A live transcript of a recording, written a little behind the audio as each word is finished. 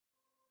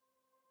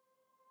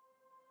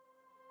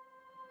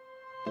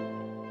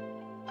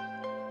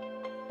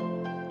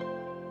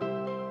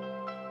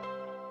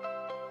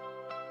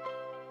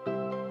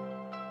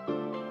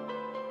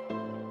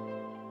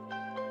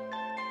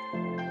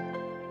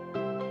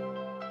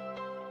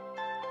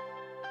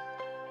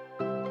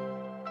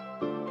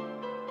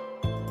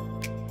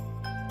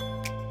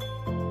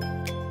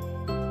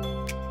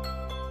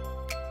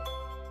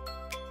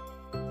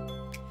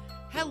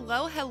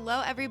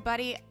Hello,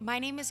 everybody. My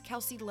name is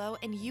Kelsey Lowe,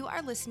 and you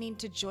are listening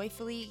to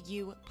Joyfully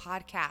You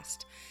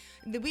podcast.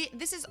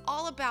 This is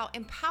all about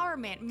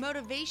empowerment,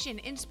 motivation,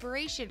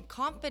 inspiration,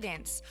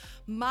 confidence.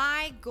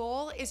 My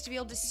goal is to be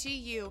able to see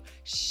you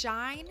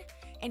shine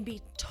and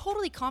be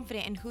totally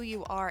confident in who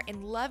you are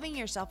and loving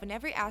yourself in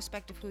every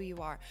aspect of who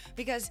you are.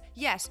 Because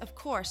yes, of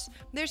course,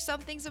 there's some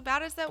things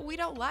about us that we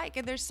don't like,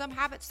 and there's some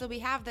habits that we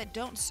have that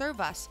don't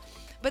serve us.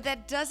 But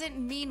that doesn't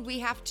mean we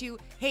have to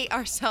hate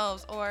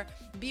ourselves or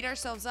beat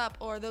ourselves up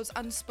or those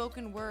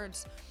unspoken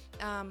words.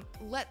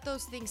 Let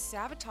those things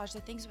sabotage the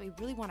things that we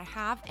really want to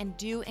have and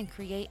do and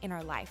create in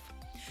our life.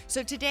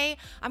 So today,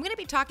 I'm going to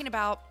be talking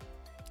about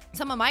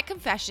some of my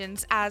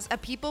confessions as a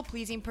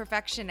people-pleasing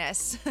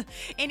perfectionist.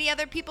 Any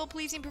other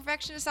people-pleasing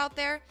perfectionists out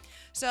there?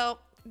 So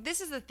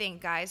this is the thing,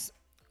 guys.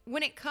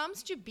 When it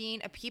comes to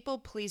being a people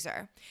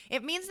pleaser,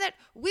 it means that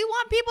we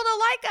want people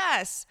to like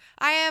us.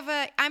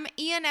 I'm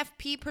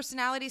ENFP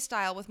personality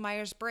style with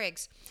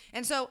Myers-Briggs.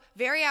 And so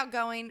very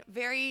outgoing,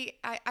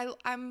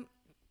 I'm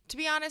to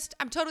be honest,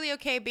 I'm totally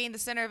okay being the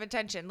center of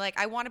attention. Like,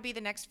 I want to be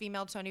the next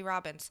female Tony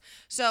Robbins.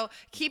 So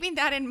keeping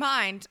that in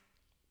mind,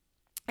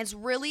 it's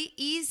really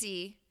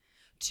easy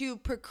to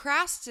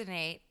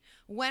procrastinate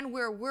when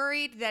we're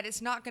worried that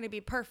it's not going to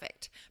be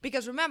perfect.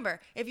 Because remember,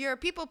 if you're a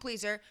people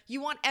pleaser,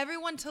 you want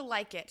everyone to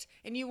like it,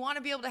 and you want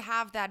to be able to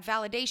have that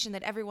validation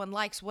that everyone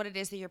likes what it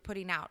is that you're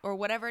putting out, or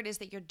whatever it is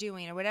that you're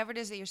doing, or whatever it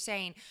is that you're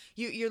saying.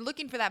 You're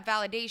looking for that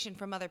validation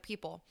from other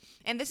people.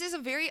 And this is a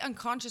very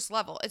unconscious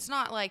level. It's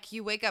not like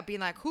you wake up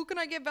being like, who can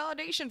I get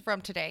validation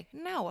from today?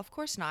 No, of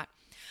course not.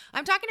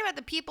 I'm talking about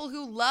the people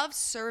who love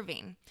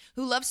serving,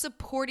 who love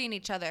supporting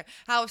each other.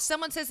 How if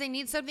someone says they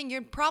need something,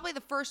 you're probably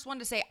the first one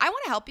to say, I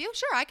want to help you.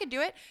 Sure, I could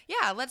do it.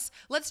 Yeah,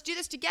 let's do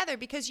this together,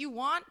 because you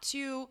want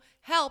to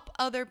help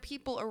other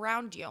people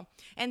around you.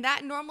 And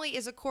that normally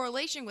is a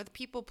correlation with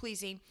people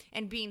pleasing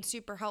and being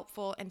super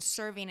helpful and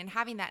serving and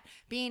having that,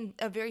 being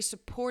a very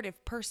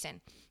supportive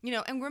person.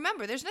 And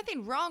remember, there's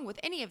nothing wrong with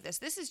any of this.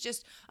 This is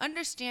just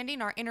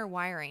understanding our inner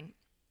wiring.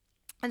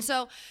 And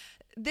so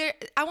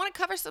I want to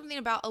cover something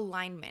about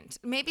alignment.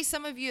 Maybe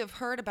some of you have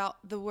heard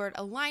about the word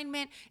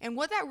alignment and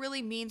what that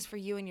really means for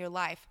you in your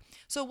life.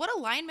 So what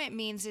alignment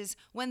means is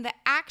when the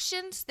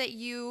actions that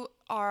you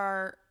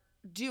are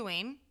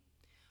doing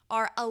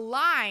are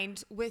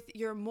aligned with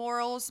your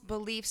morals,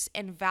 beliefs,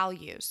 and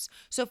values.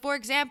 So for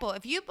example,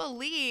 if you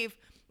believe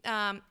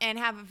and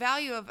have a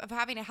value of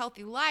having a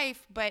healthy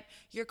life, but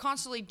you're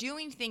constantly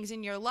doing things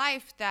in your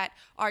life that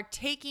are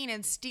taking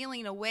and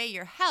stealing away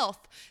your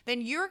health,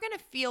 then you're going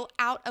to feel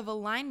out of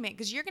alignment,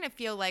 because you're going to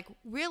feel like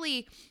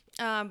really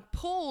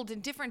pulled in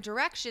different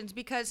directions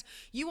because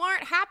you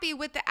aren't happy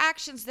with the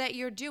actions that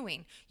you're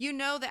doing. You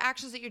know the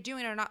actions that you're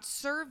doing are not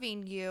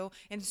serving you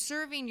and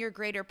serving your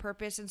greater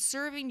purpose and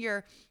serving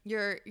your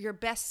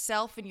best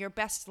self and your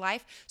best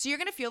life. So you're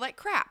going to feel like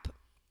crap.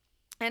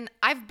 And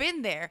I've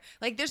been there.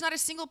 Like, there's not a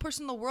single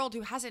person in the world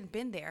who hasn't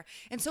been there.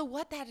 And so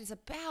what that is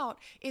about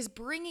is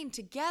bringing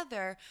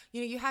together,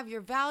 you have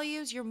your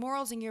values, your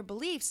morals, and your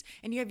beliefs,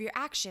 and you have your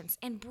actions,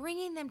 and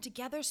bringing them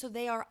together so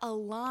they are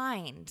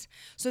aligned,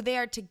 so they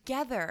are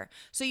together,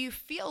 so you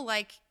feel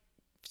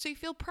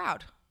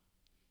proud.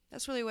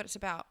 That's really what it's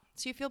about.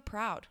 So you feel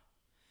proud.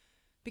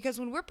 Because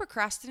when we're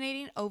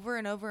procrastinating over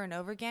and over and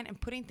over again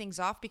and putting things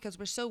off because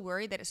we're so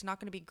worried that it's not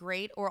going to be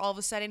great, or all of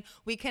a sudden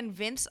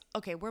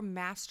we're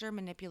master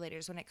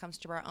manipulators when it comes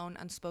to our own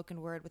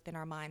unspoken word within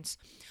our minds.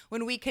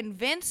 When we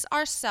convince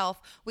ourselves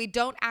we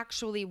don't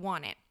actually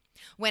want it.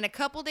 When a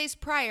couple days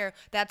prior,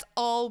 that's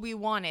all we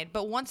wanted.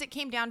 But once it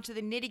came down to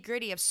the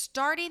nitty-gritty of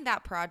starting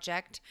that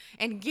project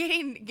and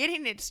getting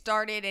it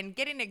started and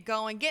getting it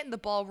going, getting the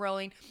ball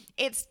rolling,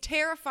 it's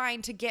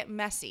terrifying to get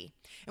messy.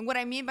 And what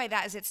I mean by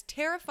that is it's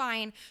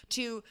terrifying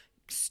to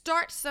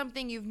start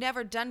something you've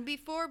never done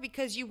before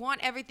because you want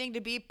everything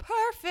to be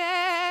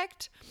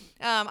perfect.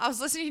 I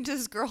was listening to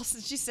this girl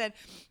and she said,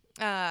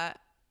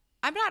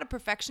 I'm not a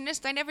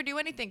perfectionist. I never do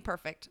anything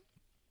perfect.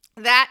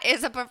 That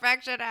is a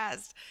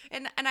perfectionist.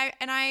 And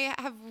I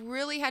have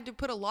really had to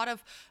put a lot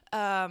of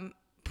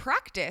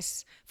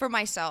practice for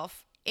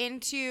myself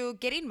into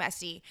getting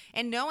messy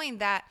and knowing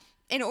that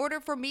in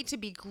order for me to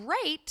be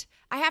great,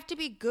 I have to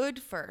be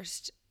good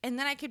first. And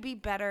then I could be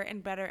better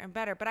and better and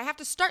better. But I have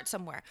to start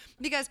somewhere.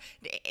 Because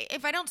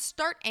if I don't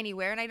start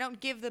anywhere and I don't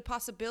give the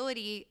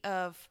possibility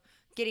of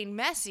getting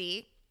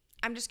messy,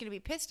 I'm just going to be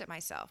pissed at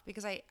myself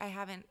because I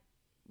haven't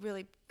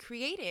really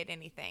created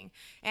anything.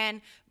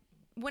 And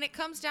when it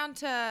comes down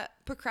to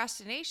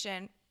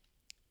procrastination,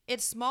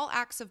 it's small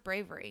acts of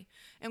bravery.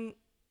 And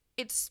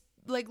it's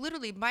like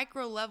literally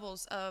micro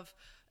levels of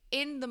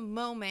in the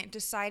moment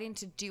deciding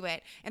to do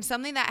it. And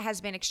something that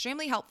has been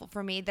extremely helpful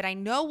for me that I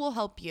know will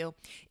help you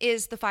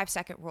is the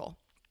 5-second rule.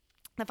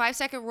 The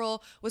 5-second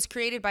rule was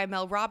created by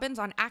Mel Robbins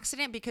on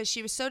accident because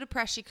she was so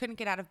depressed she couldn't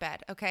get out of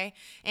bed, okay?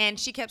 And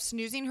she kept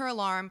snoozing her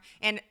alarm,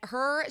 and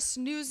her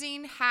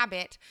snoozing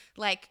habit,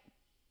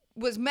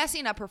 was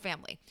messing up her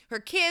family. Her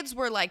kids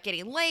were like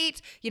getting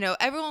late.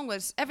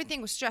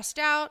 Everything was stressed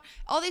out.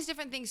 All these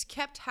different things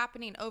kept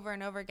happening over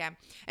and over again.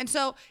 And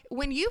so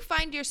when you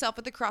find yourself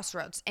at the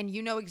crossroads, and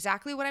you know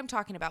exactly what I'm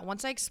talking about,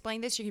 once I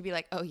explain this, you're going to be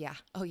like, oh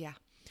yeah.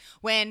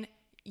 When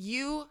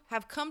you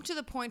have come to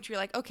the point where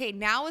you're like, okay,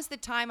 now is the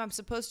time I'm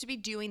supposed to be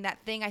doing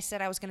that thing I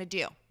said I was going to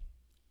do.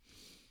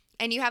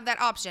 And you have that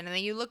option. And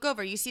then you look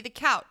over, you see the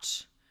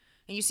couch,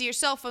 and you see your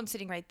cell phone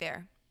sitting right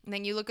there. And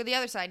then you look at the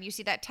other side and you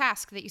see that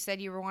task that you said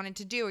you were wanting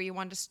to do, or you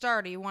wanted to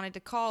start, or you wanted to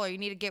call, or you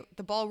need to get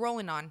the ball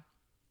rolling on.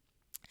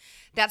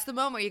 That's the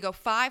moment where you go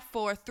 5,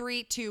 4,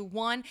 3, 2,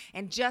 1,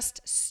 and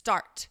just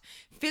start.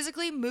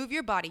 Physically move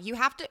your body. You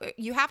have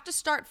to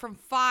start from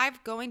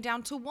 5 going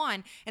down to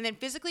 1, and then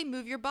physically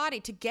move your body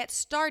to get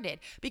started.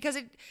 Because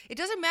it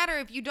doesn't matter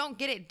if you don't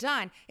get it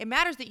done. It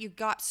matters that you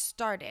got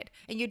started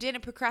and you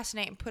didn't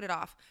procrastinate and put it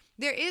off.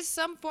 There is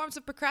some forms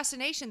of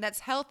procrastination that's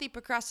healthy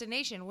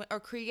procrastination or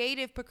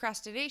creative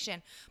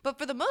procrastination. But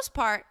for the most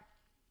part,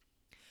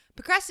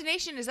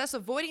 procrastination is us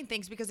avoiding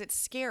things because it's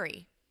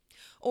scary.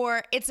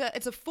 Or it's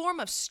a form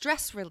of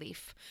stress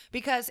relief,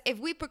 because if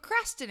we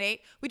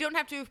procrastinate, we don't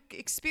have to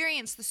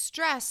experience the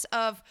stress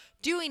of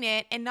doing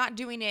it and not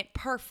doing it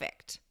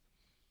perfect.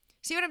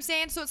 See what I'm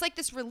saying? So it's like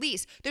this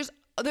release. There's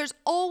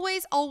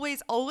always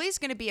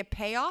going to be a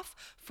payoff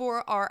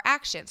for our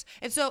actions.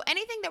 And so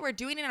anything that we're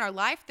doing in our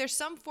life, there's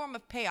some form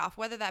of payoff,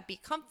 whether that be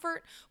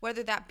comfort,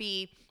 whether that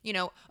be,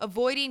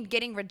 avoiding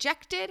getting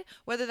rejected,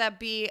 whether that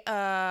be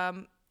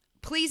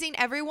pleasing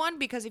everyone,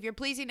 because if you're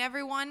pleasing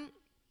everyone,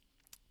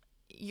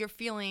 you're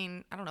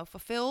feeling,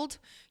 fulfilled.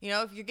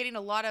 If you're getting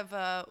a lot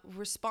of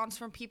response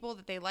from people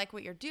that they like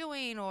what you're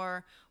doing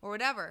or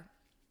whatever.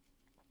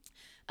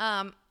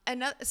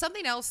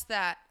 Something else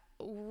that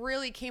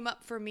really came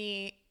up for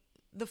me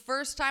the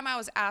first time I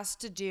was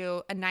asked to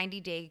do a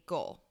 90-day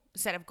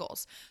set of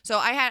goals. So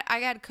I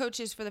had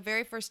coaches for the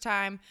very first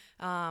time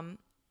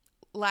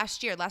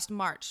last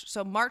March.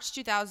 So March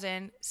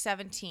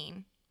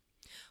 2017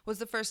 was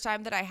the first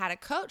time that I had a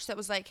coach that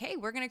was like, hey,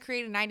 we're going to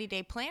create a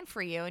 90-day plan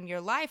for you in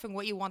your life and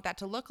what you want that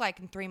to look like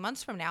in 3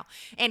 months from now.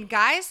 And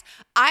guys,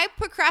 I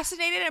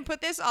procrastinated and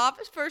put this off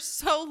for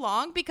so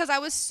long because I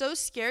was so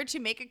scared to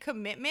make a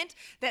commitment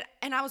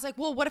and I was like,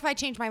 well, what if I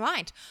change my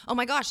mind? Oh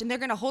my gosh, and they're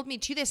going to hold me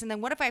to this. And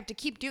then what if I have to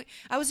keep doing?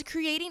 I was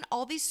creating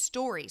all these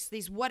stories,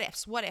 these what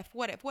ifs, what if.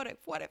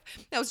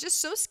 I was just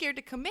so scared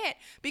to commit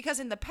because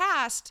in the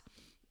past,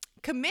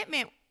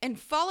 commitment and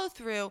follow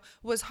through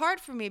was hard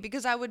for me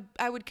because I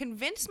would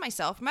convince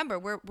myself. Remember,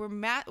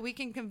 we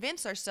can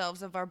convince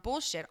ourselves of our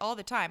bullshit all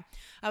the time.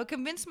 I would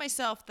convince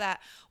myself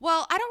that,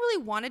 well, I don't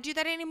really want to do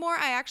that anymore.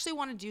 I actually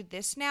want to do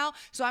this now.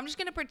 So I'm just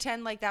going to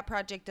pretend like that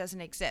project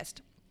doesn't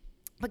exist.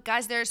 But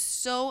guys, there's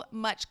so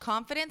much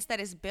confidence that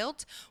is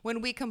built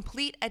when we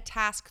complete a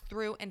task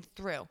through and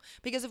through.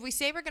 Because if we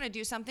say we're going to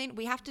do something,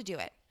 we have to do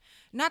it.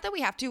 Not that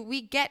we have to, we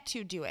get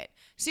to do it.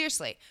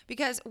 Seriously.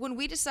 Because when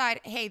we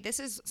decide, hey, this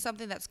is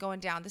something that's going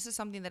down, this is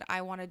something that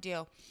I want to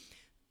do,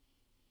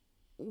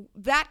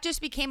 that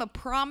just became a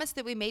promise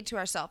that we made to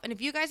ourselves. And if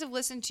you guys have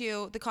listened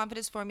to the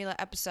Confidence Formula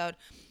episode,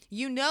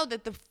 you know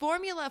that the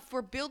formula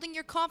for building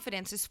your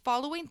confidence is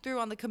following through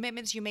on the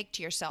commitments you make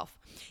to yourself.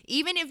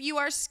 Even if you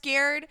are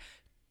scared,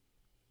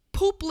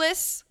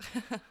 poopless.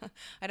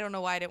 I don't know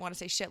why I didn't want to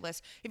say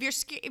shitless. If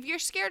you're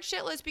scared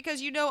shitless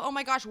because oh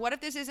my gosh, what if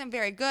this isn't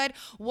very good?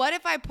 What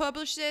if I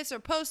publish this or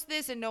post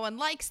this and no one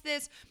likes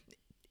this?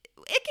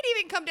 It can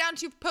even come down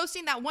to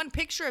posting that one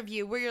picture of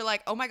you where you're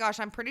like, oh my gosh,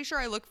 I'm pretty sure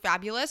I look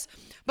fabulous,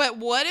 but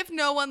what if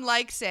no one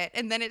likes it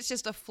and then it's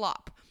just a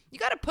flop? You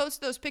got to post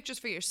those pictures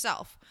for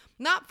yourself,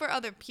 not for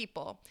other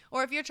people.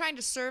 Or if you're trying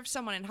to serve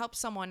someone and help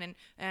someone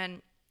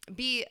and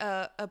be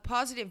a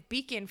positive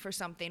beacon for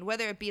something,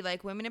 whether it be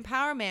like women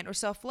empowerment or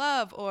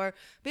self-love or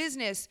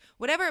business,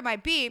 whatever it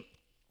might be,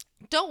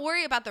 don't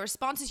worry about the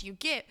responses you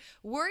get.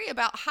 Worry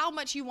about how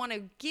much you want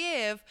to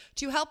give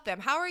to help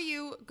them. How are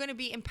you going to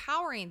be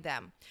empowering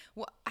them?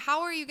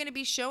 How are you going to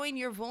be showing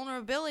your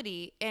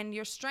vulnerability and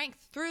your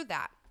strength through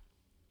that?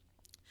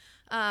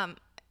 And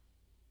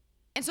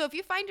so if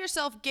you find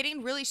yourself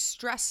getting really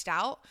stressed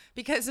out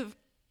because of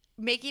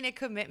making a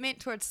commitment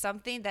towards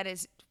something that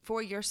is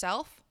for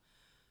yourself,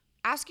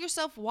 ask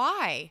yourself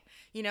why.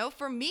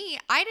 For me,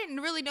 I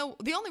didn't really know.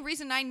 The only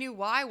reason I knew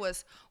why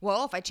was,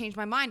 well, if I change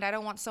my mind, I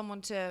don't want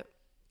someone to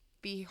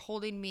be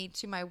holding me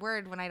to my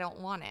word when I don't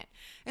want it.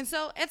 And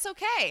so it's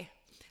okay.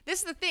 This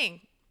is the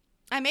thing.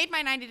 I made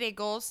my 90-day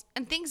goals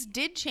and things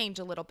did change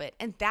a little bit,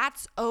 and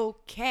that's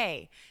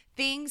okay.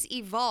 Things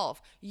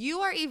evolve. You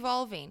are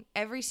evolving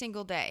every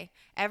single day.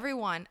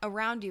 Everyone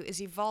around you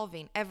is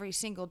evolving every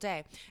single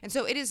day. And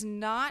so it is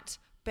not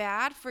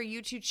bad for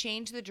you to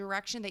change the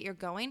direction that you're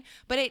going,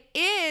 but it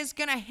is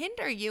going to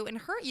hinder you and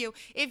hurt you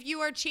if you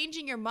are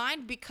changing your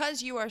mind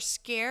because you are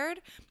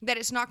scared that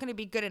it's not going to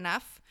be good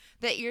enough,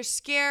 that you're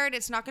scared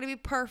it's not going to be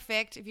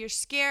perfect, if you're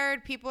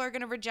scared people are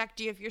going to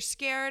reject you, if you're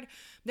scared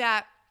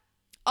that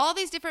all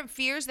these different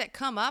fears that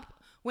come up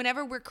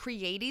whenever we're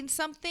creating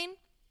something,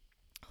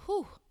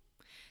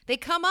 They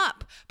come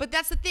up. But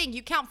that's the thing.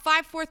 You count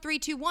 5, 4, 3,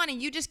 2, 1,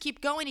 and you just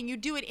keep going and you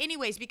do it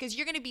anyways because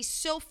you're going to be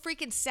so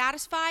freaking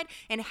satisfied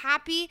and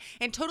happy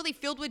and totally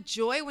filled with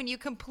joy when you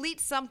complete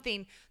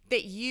something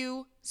that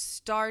you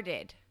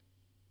started.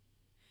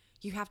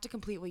 You have to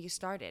complete what you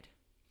started.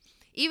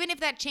 Even if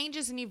that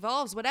changes and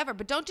evolves, whatever.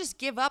 But don't just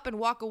give up and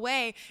walk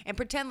away and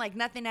pretend like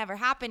nothing ever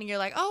happened. And you're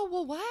like, oh,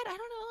 well, what? I don't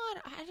know.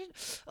 I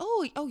didn't.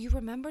 Oh, you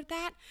remembered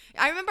that?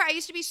 I remember I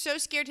used to be so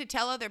scared to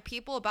tell other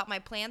people about my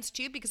plans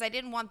too because I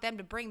didn't want them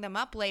to bring them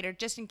up later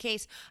just in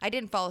case I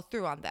didn't follow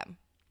through on them.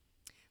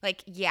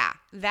 Like, yeah,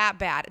 that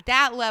bad.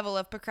 That level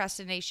of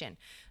procrastination.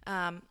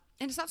 And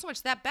it's not so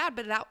much that bad,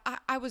 but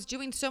I was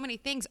doing so many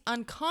things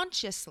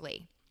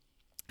unconsciously.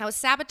 I was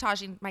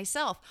sabotaging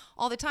myself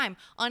all the time,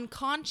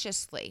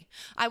 unconsciously.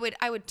 I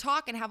would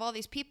talk and have all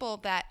these people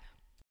that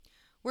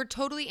were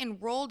totally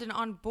enrolled and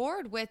on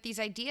board with these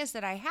ideas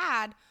that I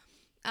had.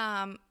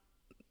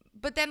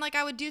 But then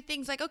I would do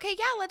things like, okay,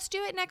 yeah, let's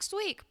do it next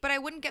week. But I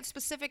wouldn't get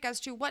specific as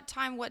to what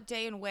time, what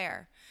day, and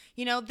where.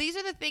 These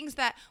are the things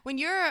that when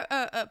you're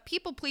a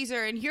people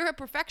pleaser and you're a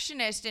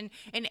perfectionist and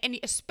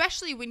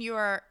especially when you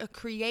are a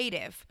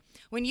creative,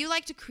 when you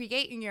like to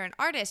create and you're an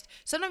artist,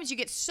 sometimes you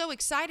get so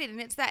excited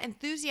and it's that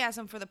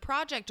enthusiasm for the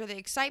project or the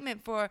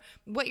excitement for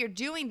what you're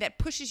doing that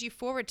pushes you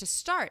forward to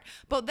start.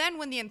 But then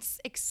when the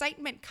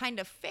excitement kind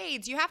of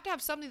fades, you have to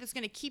have something that's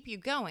going to keep you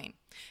going.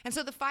 And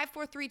so the 5,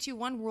 4, 3, 2,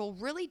 1 rule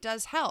really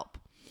does help.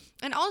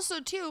 And also,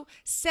 too,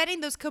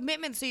 setting those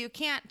commitments so you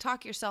can't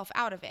talk yourself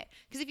out of it.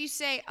 Because if you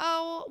say,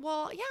 oh,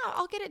 well, yeah,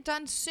 I'll get it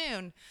done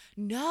soon.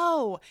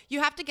 No,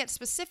 you have to get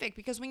specific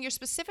because when you're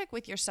specific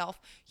with yourself,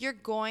 you're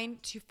going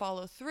to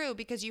follow through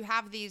because you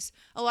have these,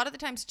 a lot of the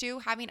times, too,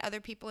 having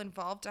other people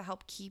involved to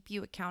help keep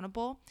you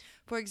accountable.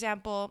 For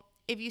example,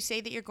 if you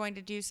say that you're going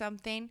to do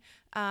something,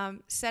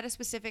 set a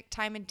specific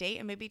time and date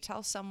and maybe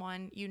tell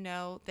someone you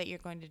know that you're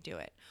going to do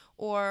it.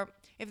 Or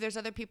if there's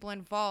other people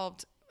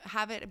involved,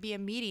 have it be a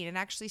meeting and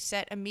actually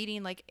set a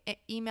meeting like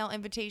email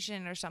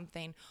invitation or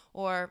something,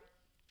 or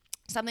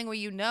something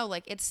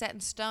where it's set in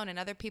stone and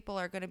other people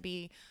are going to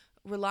be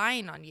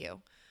relying on you.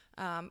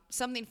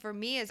 Something for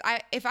me is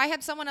if I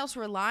had someone else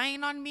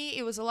relying on me,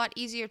 it was a lot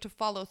easier to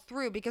follow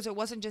through because it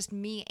wasn't just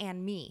me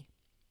and me.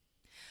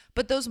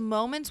 But those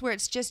moments where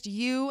it's just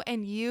you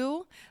and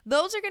you,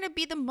 those are going to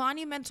be the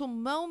monumental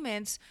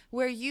moments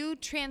where you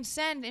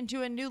transcend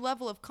into a new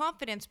level of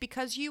confidence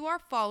because you are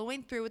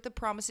following through with the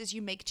promises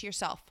you make to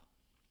yourself.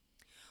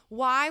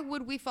 Why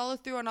would we follow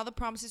through on all the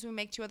promises we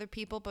make to other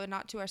people but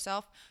not to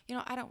ourselves?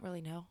 I don't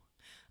really know.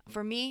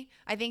 For me,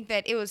 I think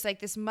that it was like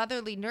this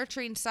motherly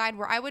nurturing side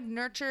where I would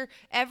nurture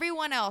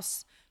everyone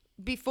else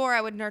before I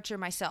would nurture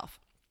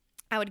myself.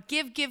 I would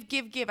give.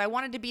 I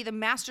wanted to be the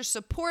master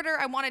supporter.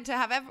 I wanted to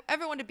have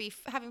everyone to be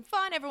having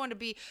fun, everyone to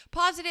be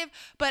positive,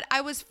 but I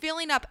was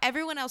filling up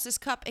everyone else's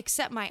cup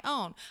except my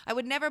own. I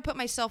would never put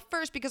myself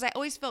first because I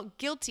always felt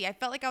guilty. I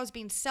felt like I was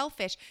being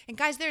selfish. And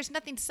guys, there's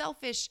nothing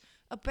selfish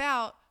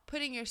about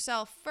putting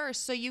yourself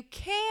first so you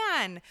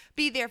can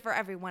be there for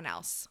everyone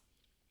else.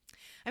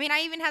 I mean,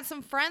 I even had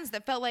some friends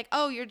that felt like,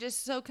 oh, you're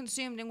just so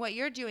consumed in what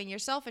you're doing. You're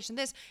selfish in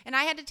this. And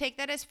I had to take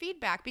that as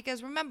feedback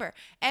because remember,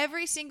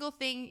 every single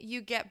thing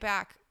you get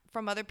back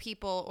from other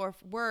people or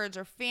words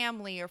or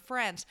family or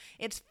friends,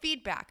 it's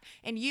feedback.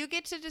 And you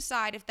get to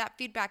decide if that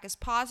feedback is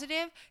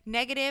positive,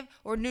 negative,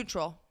 or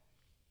neutral.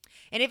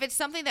 And if it's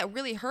something that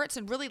really hurts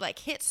and really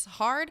hits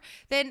hard,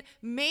 then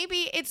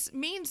maybe it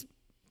means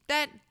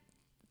that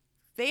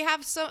they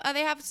have that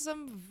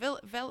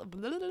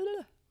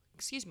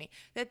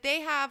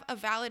they have a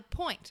valid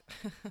point.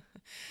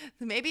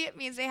 Maybe it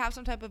means they have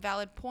some type of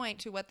valid point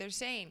to what they're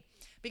saying.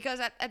 Because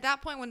at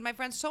that point, when my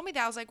friends told me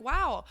that, I was like,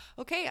 wow,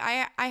 okay,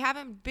 I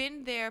haven't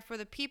been there for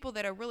the people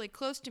that are really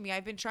close to me.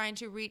 I've been trying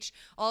to reach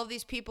all of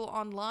these people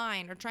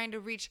online or trying to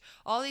reach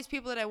all these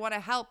people that I want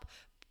to help.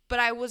 But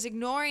I was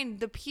ignoring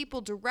the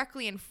people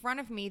directly in front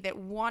of me that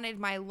wanted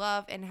my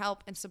love and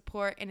help and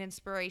support and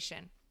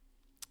inspiration.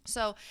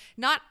 So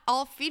not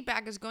all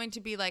feedback is going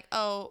to be like,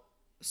 oh,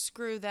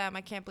 screw them,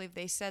 I can't believe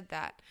they said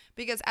that.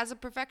 Because as a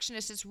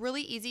perfectionist, it's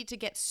really easy to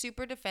get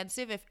super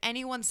defensive if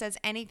anyone says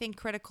anything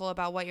critical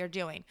about what you're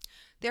doing.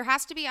 There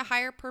has to be a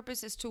higher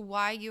purpose as to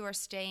why you are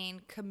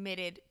staying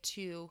committed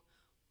to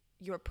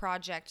your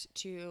project,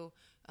 to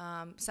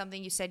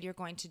something you said you're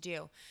going to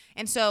do.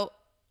 And so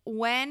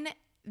when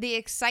the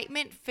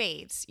excitement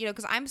fades,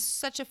 because I'm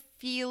such a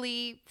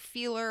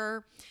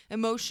feeler,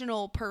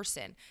 emotional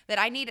person that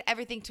I need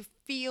everything to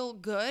feel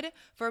good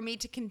for me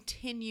to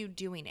continue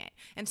doing it.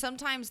 And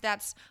sometimes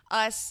that's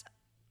us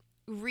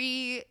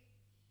rewiring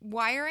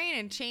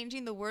and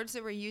changing the words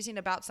that we're using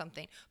about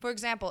something. For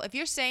example, if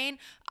you're saying,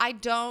 I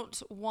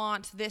don't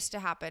want this to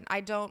happen,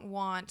 I don't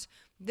want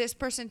this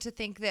person to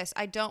think this,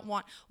 I don't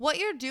want, what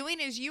you're doing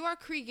is you are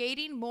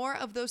creating more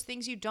of those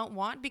things you don't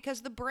want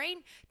because the brain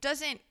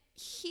doesn't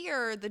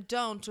hear the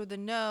don't or the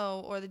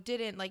no or the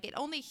didn't. It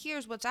only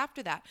hears what's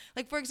after that.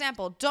 For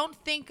example, don't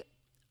think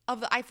of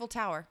the Eiffel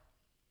Tower.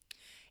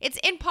 It's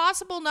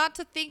impossible not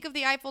to think of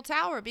the Eiffel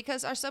Tower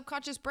because our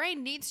subconscious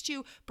brain needs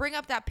to bring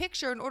up that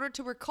picture in order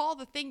to recall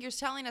the thing you're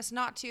telling us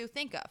not to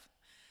think of.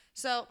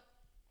 So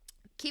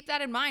keep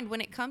that in mind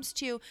when it comes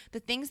to the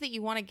things that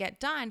you want to get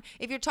done.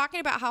 If you're talking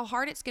about how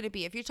hard it's going to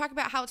be, if you're talking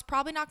about how it's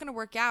probably not going to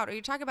work out, or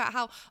you're talking about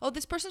how, oh,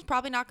 this person's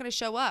probably not going to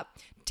show up,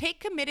 take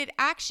committed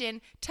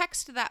action,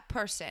 text that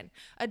person,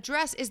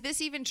 address, is this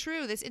even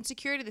true? This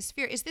insecurity, this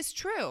fear, is this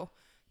true?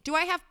 Do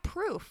I have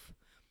proof?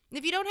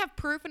 If you don't have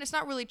proof and it's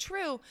not really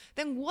true,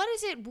 then what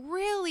is it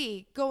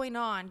really going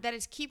on that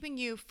is keeping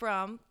you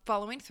from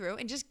following through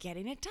and just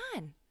getting it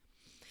done?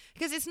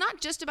 Because it's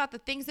not just about the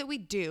things that we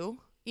do.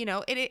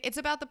 It's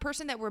about the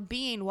person that we're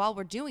being while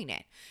we're doing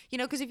it.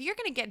 Because if you're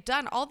going to get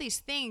done all these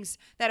things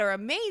that are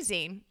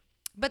amazing,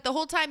 but the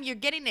whole time you're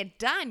getting it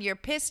done, you're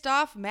pissed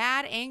off,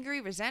 mad,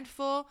 angry,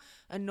 resentful,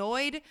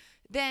 annoyed,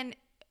 then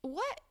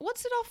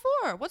what's it all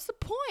for? What's the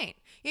point?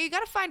 You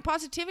got to find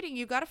positivity.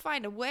 You got to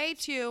find a way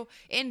to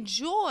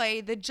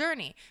enjoy the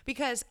journey,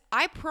 because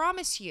I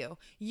promise you,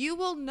 you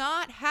will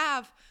not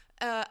have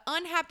an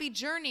unhappy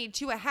journey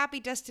to a happy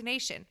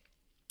destination.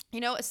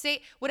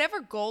 Say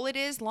whatever goal it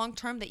is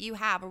long-term that you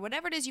have, or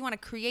whatever it is you want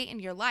to create in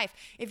your life,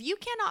 if you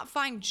cannot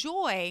find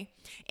joy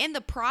in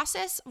the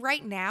process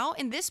right now,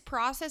 in this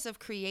process of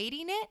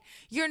creating it,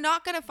 you're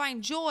not going to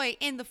find joy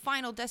in the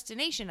final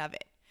destination of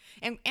it.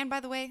 And by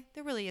the way,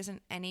 there really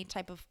isn't any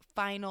type of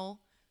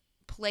final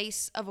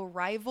place of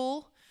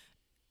arrival.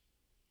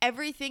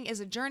 Everything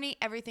is a journey.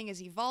 Everything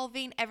is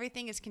evolving.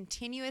 Everything is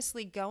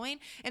continuously going.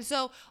 And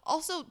so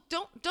also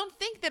don't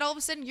think that all of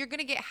a sudden you're going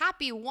to get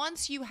happy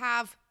once you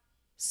have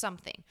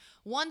something,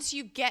 once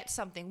you get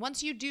something,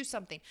 once you do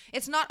something.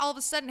 It's not all of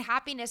a sudden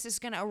happiness is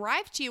going to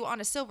arrive to you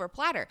on a silver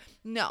platter.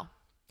 No.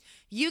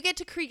 You get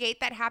to create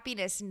that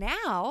happiness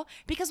now,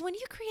 because when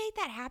you create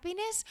that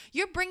happiness,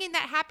 you're bringing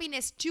that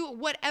happiness to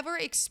whatever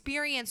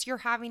experience you're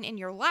having in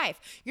your life.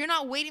 You're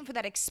not waiting for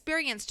that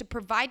experience to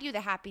provide you the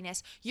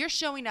happiness. You're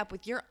showing up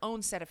with your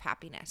own set of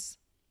happiness,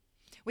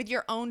 with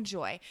your own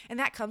joy. And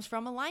that comes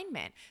from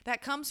alignment.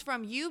 That comes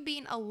from you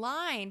being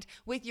aligned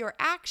with your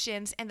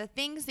actions and the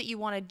things that you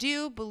want to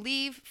do,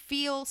 believe,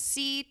 feel,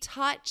 see,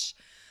 touch.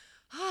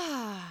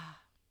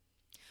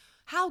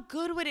 How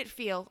good would it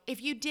feel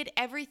if you did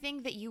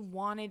everything that you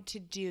wanted to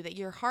do, that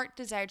your heart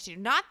desired to do?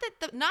 Not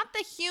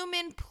the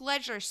human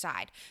pleasure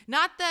side,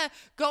 not the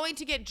going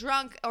to get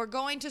drunk or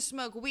going to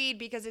smoke weed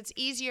because it's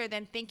easier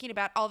than thinking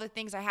about all the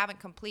things I haven't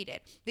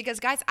completed. Because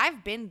guys,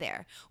 I've been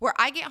there where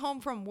I get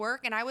home from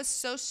work and I was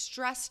so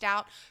stressed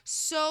out,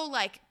 so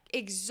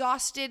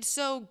exhausted,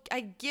 so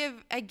I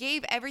gave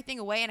everything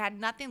away and had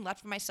nothing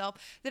left for myself,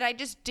 that I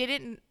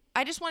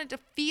just wanted to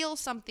feel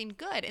something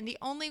good. And the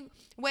only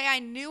way I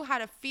knew how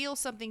to feel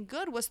something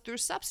good was through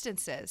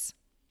substances.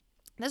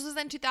 This was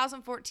in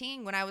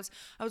 2014 when I was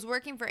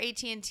working for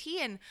AT&T,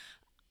 and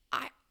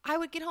I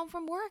would get home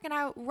from work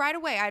and right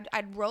away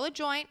I'd roll a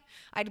joint,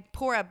 I'd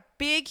pour a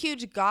big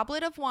huge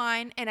goblet of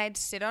wine, and I'd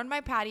sit on my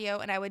patio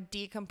and I would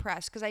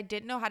decompress, because I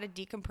didn't know how to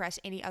decompress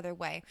any other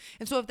way.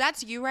 And so if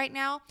that's you right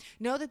now,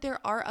 know that there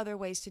are other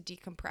ways to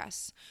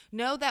decompress.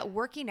 Know that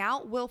working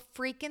out will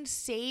freaking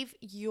save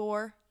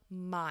your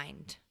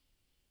mind.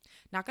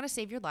 Not going to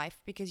save your life,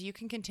 because you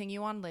can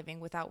continue on living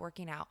without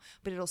working out,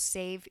 but it'll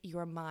save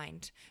your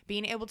mind.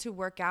 Being able to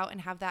work out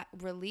and have that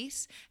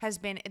release has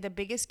been the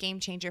biggest game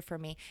changer for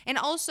me. And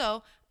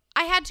also,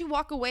 I had to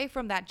walk away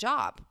from that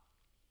job.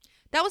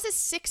 That was a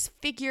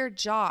 6-figure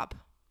job.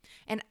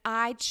 And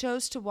I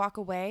chose to walk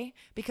away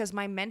because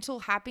my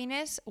mental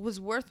happiness was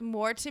worth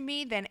more to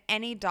me than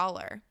any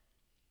dollar.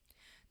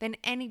 And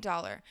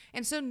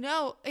so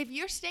no, if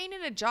you're staying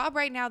in a job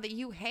right now that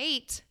you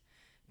hate,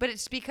 but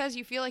it's because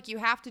you feel like you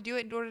have to do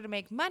it in order to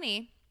make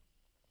money,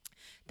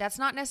 that's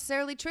not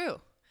necessarily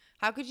true.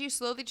 How could you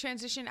slowly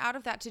transition out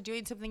of that to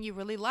doing something you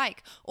really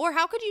like? Or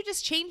how could you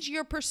just change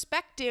your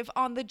perspective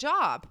on the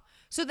job?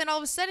 So then all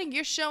of a sudden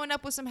you're showing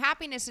up with some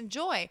happiness and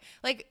joy.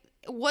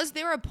 Was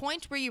there a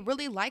point where you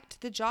really liked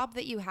the job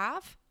that you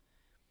have?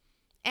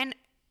 And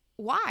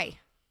why?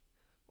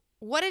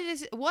 What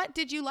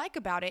did you like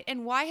about it,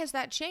 and why has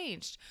that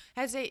changed?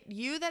 Has it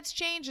you that's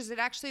changed? Is it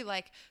actually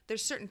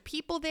there's certain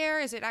people there?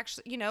 Is it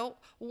actually,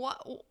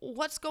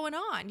 what's going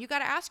on? You got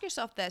to ask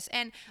yourself this.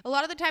 And a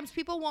lot of the times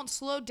people won't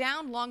slow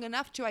down long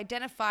enough to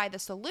identify the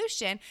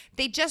solution.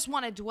 They just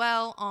want to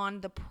dwell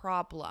on the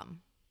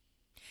problem.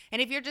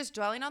 And if you're just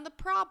dwelling on the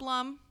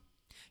problem,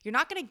 you're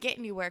not going to get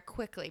anywhere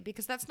quickly,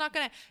 because that's not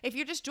going to, if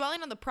you're just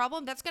dwelling on the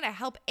problem, that's going to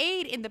help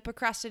aid in the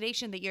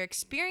procrastination that you're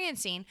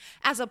experiencing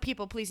as a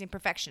people-pleasing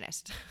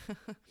perfectionist.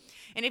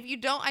 And if you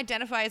don't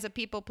identify as a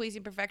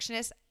people-pleasing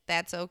perfectionist,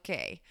 that's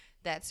okay.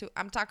 That's who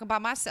I'm talking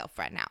about myself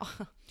right now.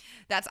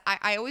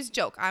 I always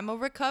joke, I'm a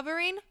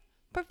recovering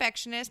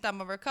perfectionist. I'm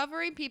a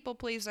recovering people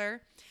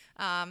pleaser.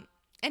 And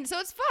so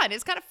it's fun.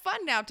 It's kind of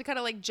fun now to kind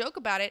of joke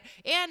about it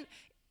and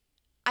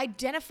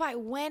identify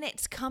when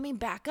it's coming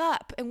back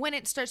up and when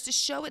it starts to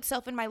show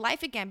itself in my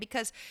life again,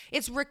 because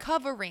it's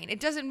recovering. It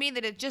doesn't mean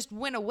that it just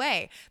went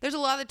away. There's a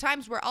lot of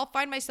times where I'll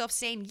find myself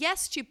saying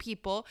yes to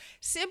people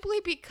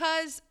simply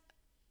because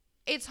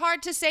It's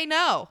hard to say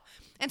no.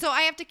 And so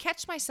I have to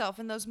catch myself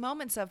in those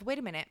moments of, wait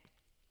a minute.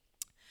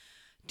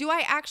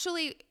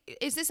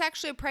 Is this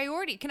actually a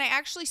priority? Can I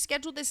actually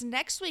schedule this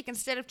next week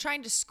instead of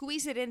trying to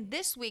squeeze it in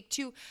this week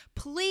to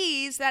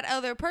please that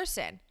other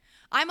person?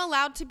 I'm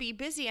allowed to be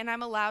busy and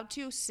I'm allowed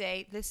to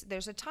say this,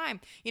 there's a time,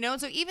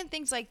 and so even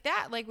things like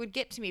that would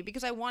get to me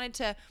because I wanted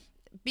to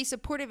be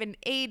supportive and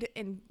aid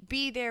and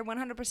be there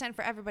 100%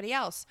 for everybody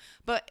else.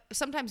 But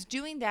sometimes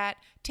doing that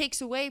takes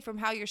away from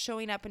how you're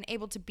showing up and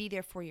able to be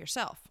there for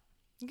yourself.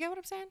 You get what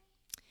I'm saying?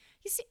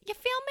 You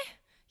feel me?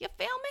 You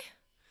feel me?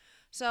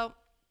 So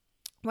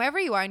wherever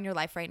you are in your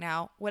life right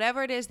now,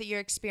 whatever it is that you're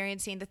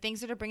experiencing, the things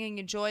that are bringing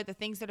you joy, the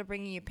things that are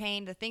bringing you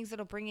pain, the things that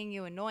are bringing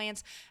you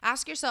annoyance,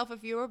 ask yourself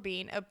if you are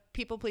being a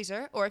people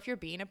pleaser or if you're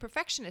being a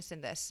perfectionist in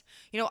this.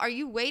 Are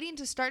you waiting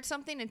to start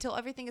something until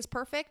everything is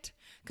perfect?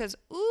 Because,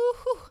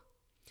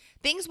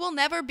 things will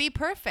never be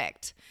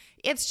perfect.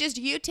 It's just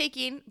you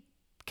taking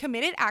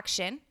committed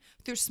action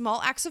through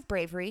small acts of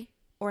bravery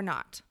or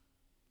not.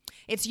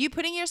 It's you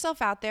putting yourself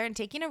out there and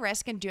taking a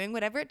risk and doing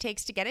whatever it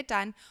takes to get it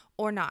done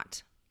or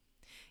not.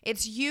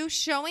 It's you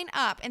showing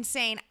up and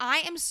saying, I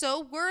am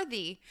so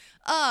worthy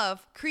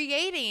of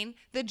creating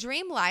the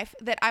dream life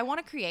that I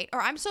want to create,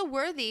 or I'm so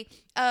worthy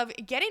of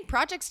getting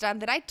projects done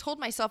that I told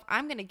myself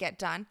I'm going to get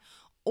done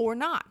or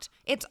not.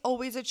 It's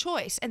always a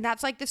choice. And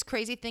that's like this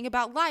crazy thing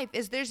about life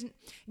is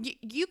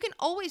you can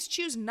always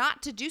choose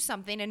not to do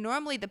something. And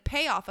normally the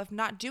payoff of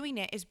not doing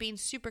it is being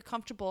super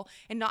comfortable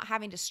and not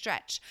having to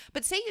stretch.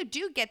 But say you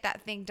do get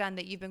that thing done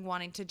that you've been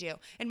wanting to do.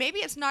 And maybe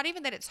it's not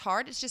even that it's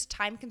hard. It's just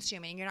time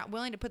consuming. You're not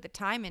willing to put the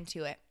time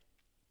into it.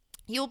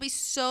 You'll be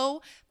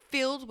so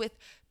filled with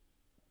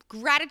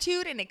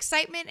gratitude and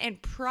excitement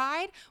and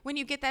pride when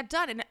you get that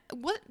done. And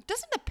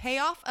doesn't the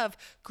payoff of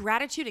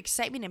gratitude,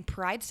 excitement, and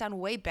pride sound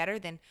way better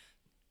than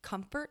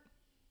comfort?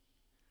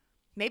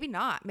 Maybe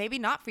not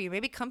for you.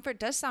 Maybe comfort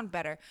does sound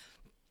better.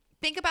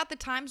 Think about the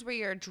times where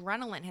your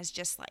adrenaline has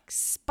just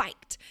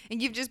spiked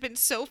and you've just been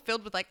so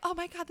filled with oh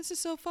my God, this is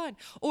so fun.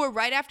 Or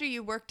right after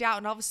you worked out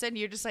and all of a sudden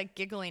you're just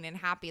giggling and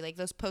happy,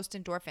 those post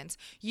endorphins.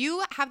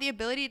 You have the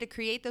ability to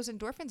create those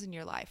endorphins in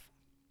your life.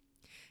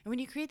 And when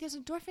you create those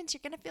endorphins,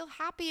 you're going to feel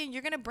happy and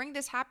you're going to bring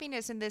this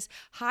happiness and this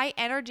high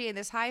energy and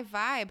this high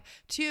vibe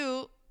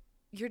to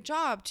your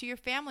job, to your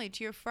family,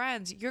 to your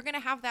friends. You're going to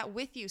have that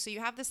with you. So you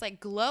have this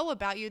glow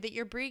about you that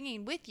you're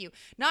bringing with you,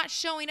 not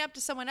showing up to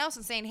someone else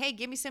and saying, hey,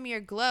 give me some of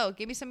your glow,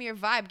 give me some of your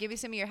vibe, give me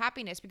some of your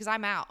happiness because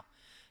I'm out.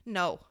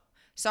 No,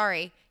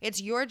 sorry. It's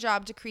your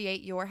job to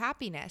create your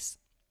happiness.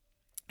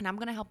 And I'm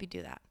going to help you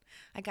do that.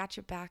 I got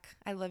your back.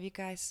 I love you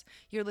guys.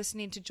 You're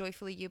listening to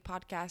Joyfully You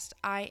podcast.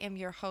 I am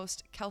your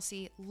host,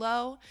 Kelsey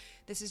Lowe.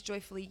 This is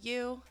Joyfully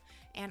You,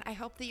 and I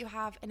hope that you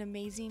have an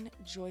amazing,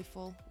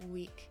 joyful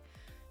week.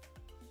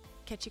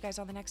 Catch you guys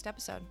on the next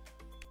episode.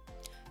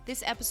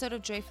 This episode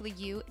of Joyfully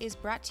You is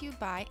brought to you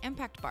by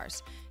Impact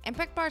Bars.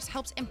 Impact Bars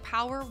helps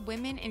empower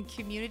women in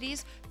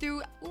communities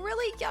through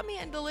really yummy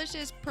and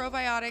delicious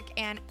probiotic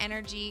and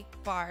energy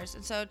bars.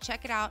 And so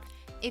check it out.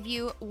 If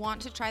you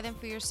want to try them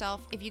for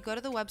yourself, if you go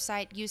to the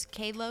website, use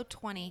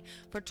KLO20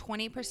 for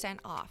 20%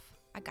 off.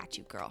 I got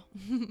you, girl.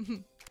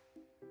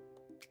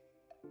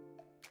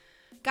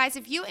 Guys,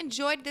 if you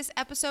enjoyed this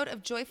episode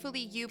of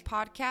Joyfully You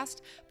podcast,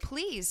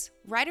 please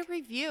write a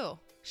review,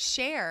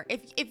 share.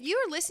 If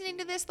you're listening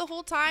to this the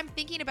whole time,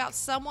 thinking about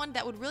someone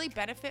that would really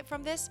benefit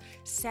from this,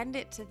 send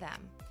it to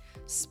them.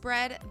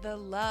 Spread the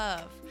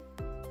love.